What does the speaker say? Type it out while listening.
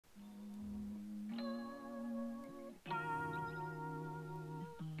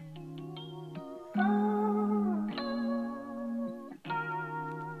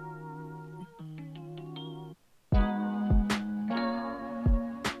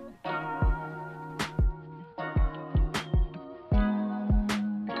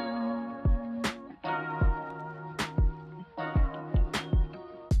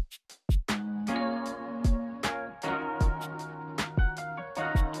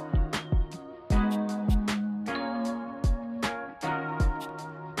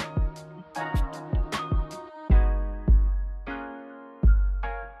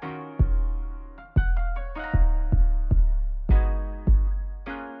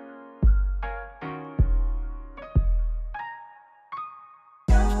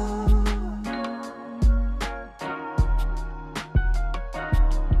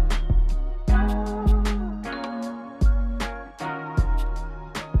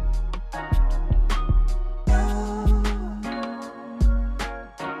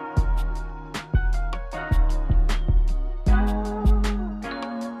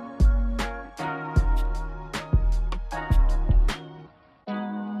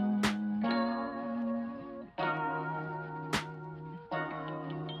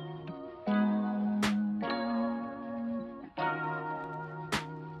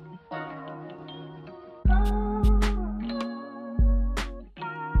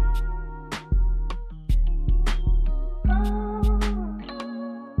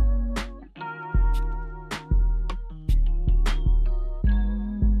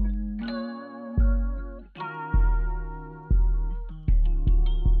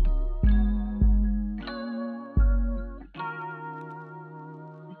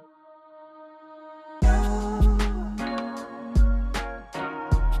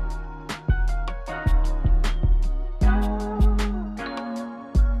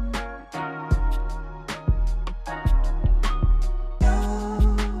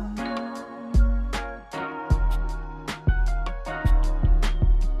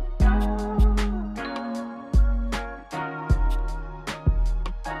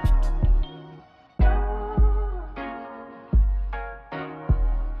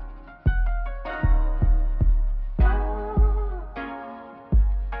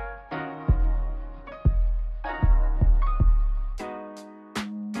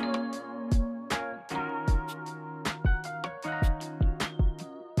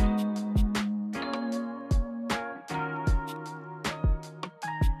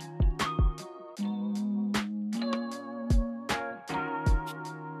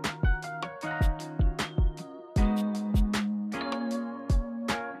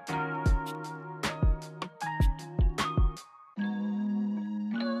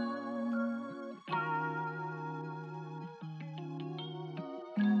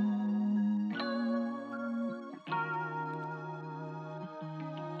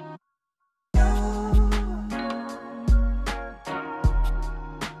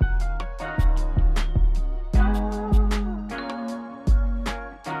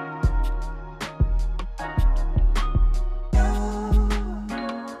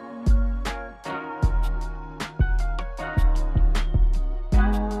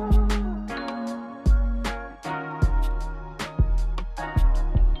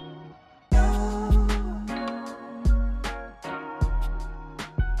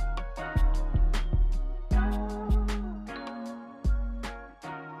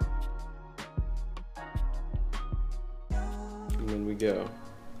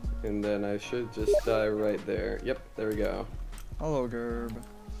And then I should just die right there. Yep, there we go. Hello, Gerb.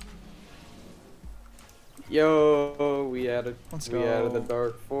 Yo, we added go. the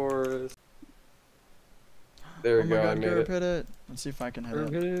dark forest. There we go. Oh my god, I made Gerb it. hit it. Let's see if I can hit it.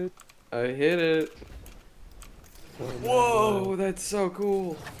 Hit it. I hit it. Whoa, that's so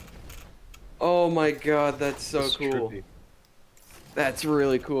cool. Oh my god, that's so cool. Trippy. That's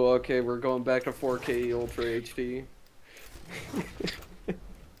really cool. Okay, we're going back to 4K Ultra HD.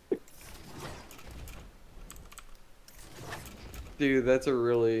 Dude,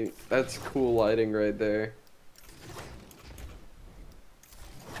 that's cool lighting right there.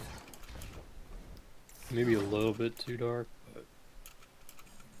 Maybe a little bit too dark, but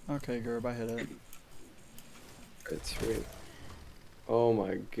Okay, Gerb, I hit it. That's sweet. Oh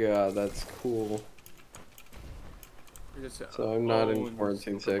my god, that's cool. So I'm not in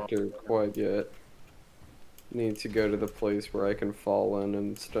quarantine sector quite yet. Need to go to the place where I can fall in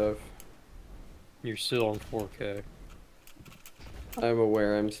and stuff. you're still on 4K. I'm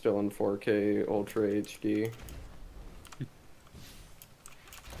aware I'm still in 4K Ultra HD.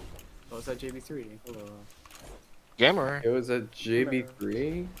 Oh, it's at JB3. Hello. Gamer. It was at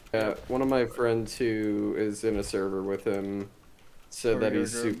JB3? Yeah, one of my friends who is in a server with him said that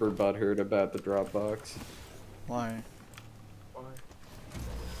he's super butthurt about the Dropbox. Why? Why?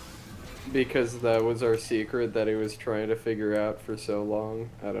 Because that was our secret that he was trying to figure out for so long.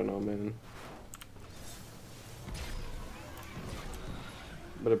 I don't know, man.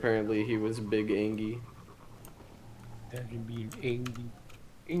 But apparently he was big Angie. Imagine being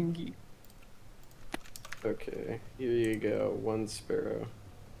angry. Okay, here you go. One sparrow.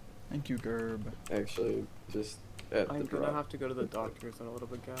 Thank you, Gerb. Actually, just at the I'm drop. gonna have to go to the doctors in a little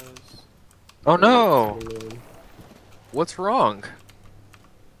bit, guys. Oh no! What's wrong?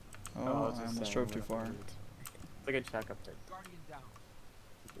 Oh, it's I the almost same, drove too whatever. far. It's like a checkup thing.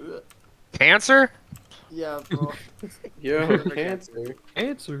 Ugh. Cancer? Yeah, bro. Yo, cancer.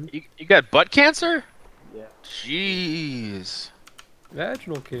 Cancer. You got butt cancer? Yeah. Jeez.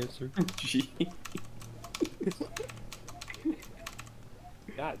 Vaginal cancer. Gee,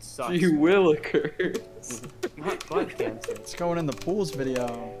 That sucks. gee willikers. Not butt cancer. It's going in the pools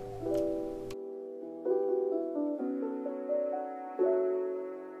video.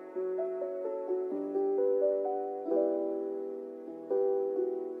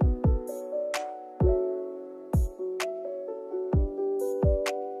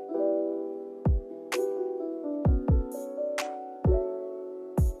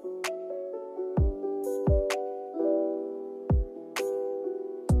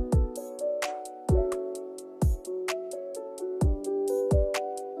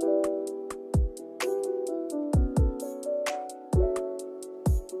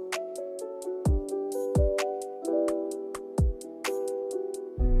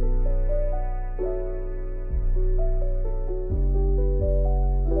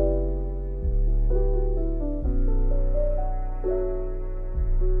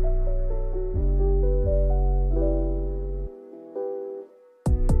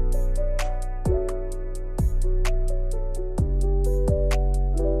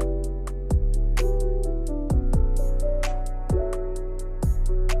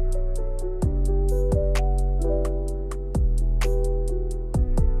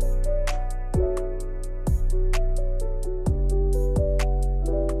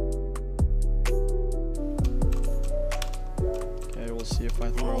 See if I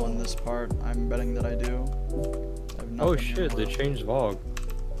throw in this part. I'm betting that I do. I have Oh nothing shit, they more. changed Vog.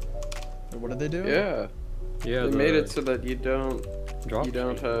 What did they do? Yeah, Yeah, they made it so that you don't drop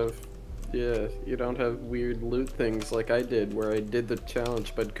have, yeah, you don't have weird loot things like I did, where I did the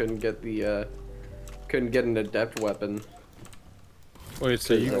challenge but couldn't get an adept weapon. Wait,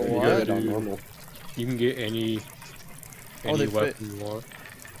 so you I can did get it on normal. you can get any they weapon you want.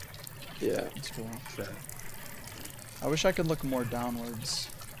 Yeah. That's cool. Okay. I wish I could look more downwards.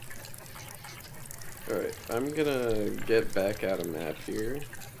 Alright, I'm gonna get back out of map here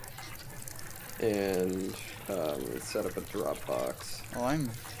and set up a dropbox. Oh, I'm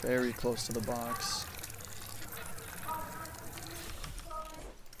very close to the box.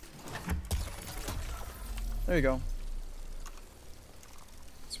 There you go.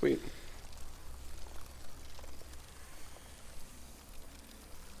 Sweet.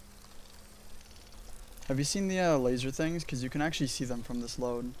 Have you seen the laser things? Because you can actually see them from this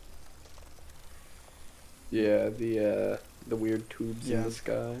load. Yeah, the weird tubes in Yeah. the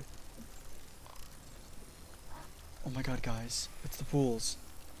sky. Oh my god, guys. It's the pools.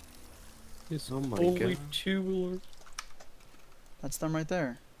 It's Oh my only god. 2 alerts. That's them right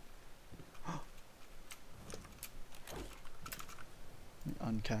there.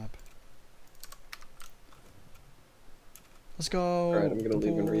 Uncap. Let's go. Alright, I'm gonna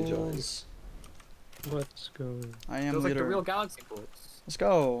leave and rejoin. pools. Let's go. I am Feels like leader. the real galaxy pools. Let's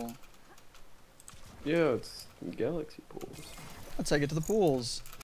go. Yeah, it's galaxy pools. Let's take it to the pools.